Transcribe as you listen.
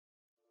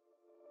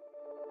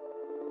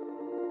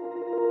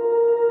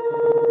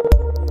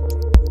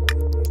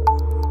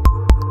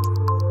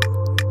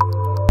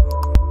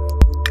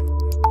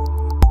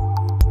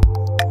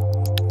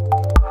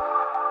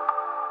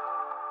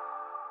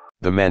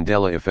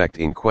Mandela effect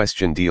in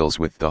question deals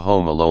with the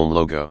Home Alone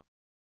logo.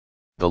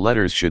 The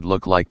letters should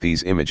look like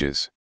these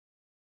images.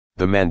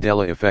 The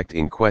Mandela effect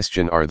in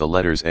question are the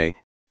letters A,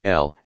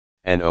 L,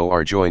 and O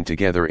are joined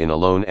together in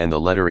alone, and the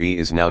letter E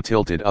is now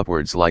tilted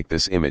upwards like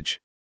this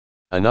image.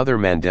 Another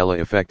Mandela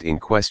effect in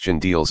question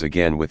deals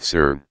again with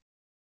CERN.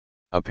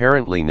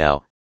 Apparently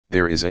now,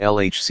 there is a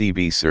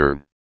LHCb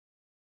CERN.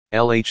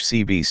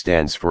 LHCb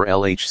stands for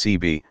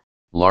LHCb,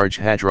 Large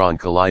Hadron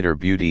Collider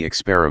Beauty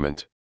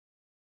Experiment.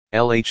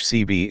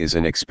 LHCb is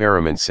an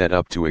experiment set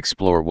up to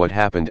explore what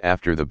happened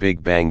after the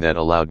Big Bang that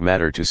allowed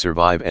matter to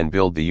survive and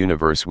build the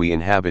universe we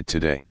inhabit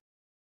today.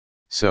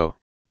 So,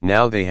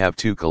 now they have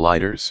two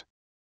colliders.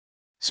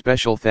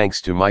 Special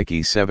thanks to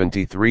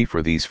Mikey73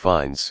 for these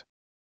finds.